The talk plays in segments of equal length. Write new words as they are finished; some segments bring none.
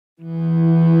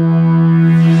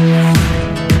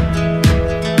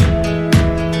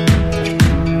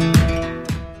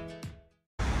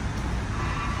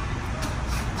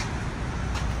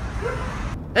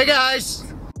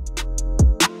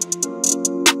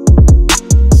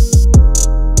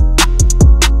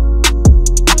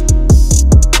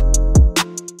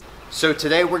So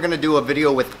today we're gonna do a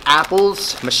video with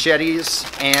apples, machetes,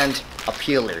 and a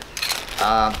peeler.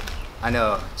 I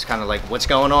know it's kind of like what's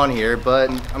going on here,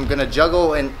 but I'm gonna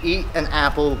juggle and eat an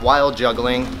apple while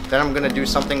juggling. Then I'm gonna do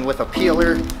something with a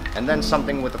peeler and then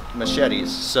something with the machetes.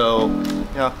 So, you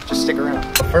know, just stick around.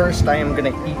 First, I am gonna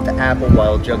eat the apple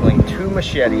while juggling 2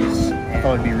 machetes. I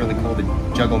thought it'd be really cool to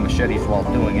juggle machetes while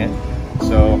doing it.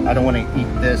 So I don't wanna eat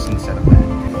this instead of that.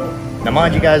 Now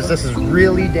mind you guys, this is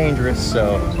really dangerous,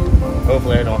 so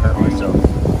hopefully I don't hurt myself.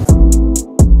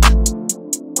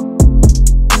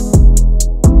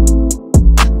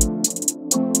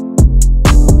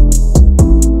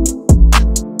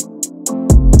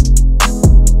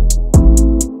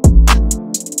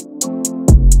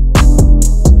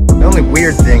 The only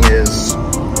weird thing is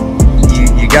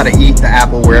you gotta eat the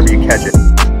apple wherever you catch it.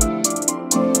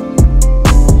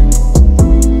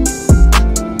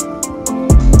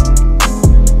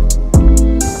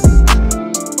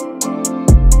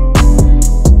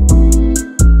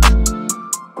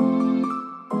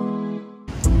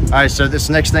 Alright, so this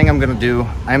next thing I'm gonna do,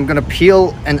 I'm gonna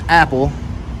peel an apple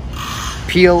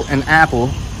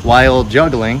while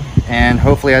juggling, and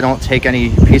hopefully I don't take any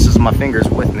pieces of my fingers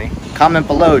with me. Comment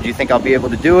below, do you think I'll be able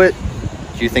to do it?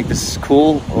 Do you think this is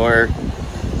cool or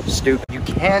stupid? You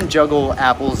can juggle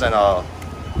apples in a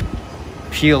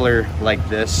peeler like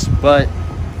this, but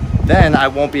then I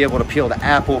won't be able to peel the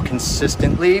apple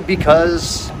consistently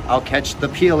because I'll catch the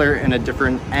peeler in a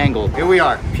different angle. Here we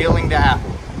are, peeling the apple.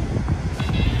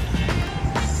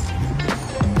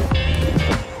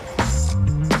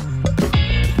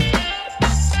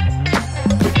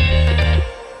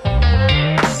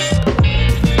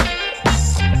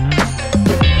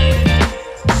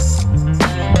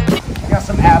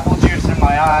 Apple juice in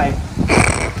my eye.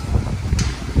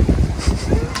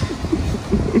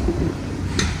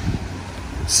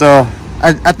 So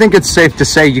I think it's safe to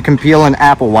say you can peel an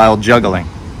apple while juggling.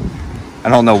 I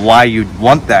don't know why you'd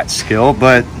want that skill,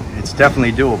 but it's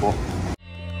definitely doable.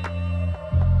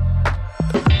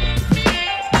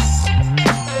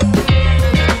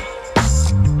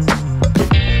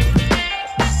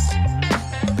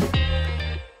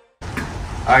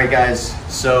 Alright guys,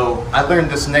 so I learned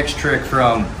this next trick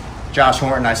from Josh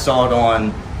Horton. I saw it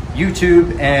on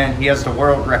YouTube and he has the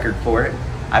world record for it.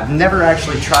 I've never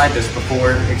actually tried this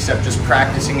before except just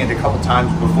practicing it a couple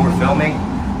times before filming.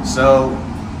 So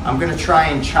I'm gonna try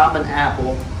and chop an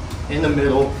apple in the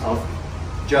middle of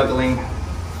juggling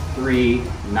 3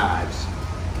 knives.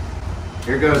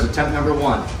 Here goes attempt number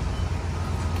 1.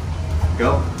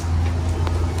 Go.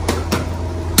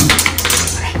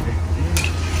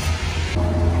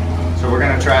 So we're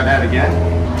gonna try that again.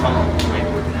 Wait.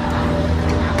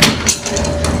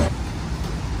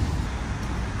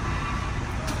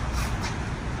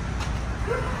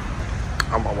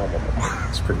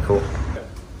 It's pretty cool.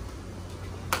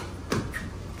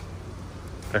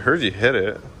 I heard you hit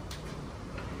it.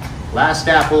 Last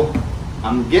apple.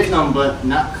 I'm getting them, but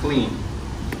not clean.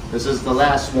 This is the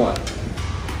last one.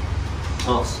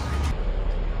 Toss.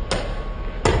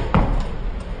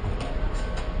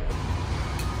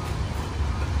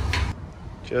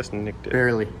 Just nicked it.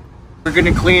 Barely. We're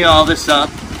gonna clean all this up.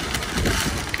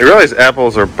 I realize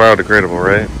apples are biodegradable,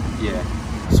 right? Yeah.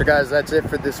 So guys, that's it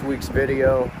for this week's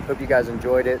video. Hope you guys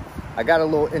enjoyed it. I got a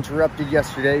little interrupted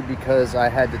yesterday because I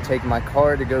had to take my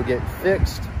car to go get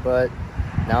fixed, but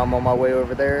now I'm on my way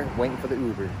over there waiting for the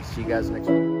Uber. See you guys next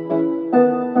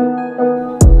week.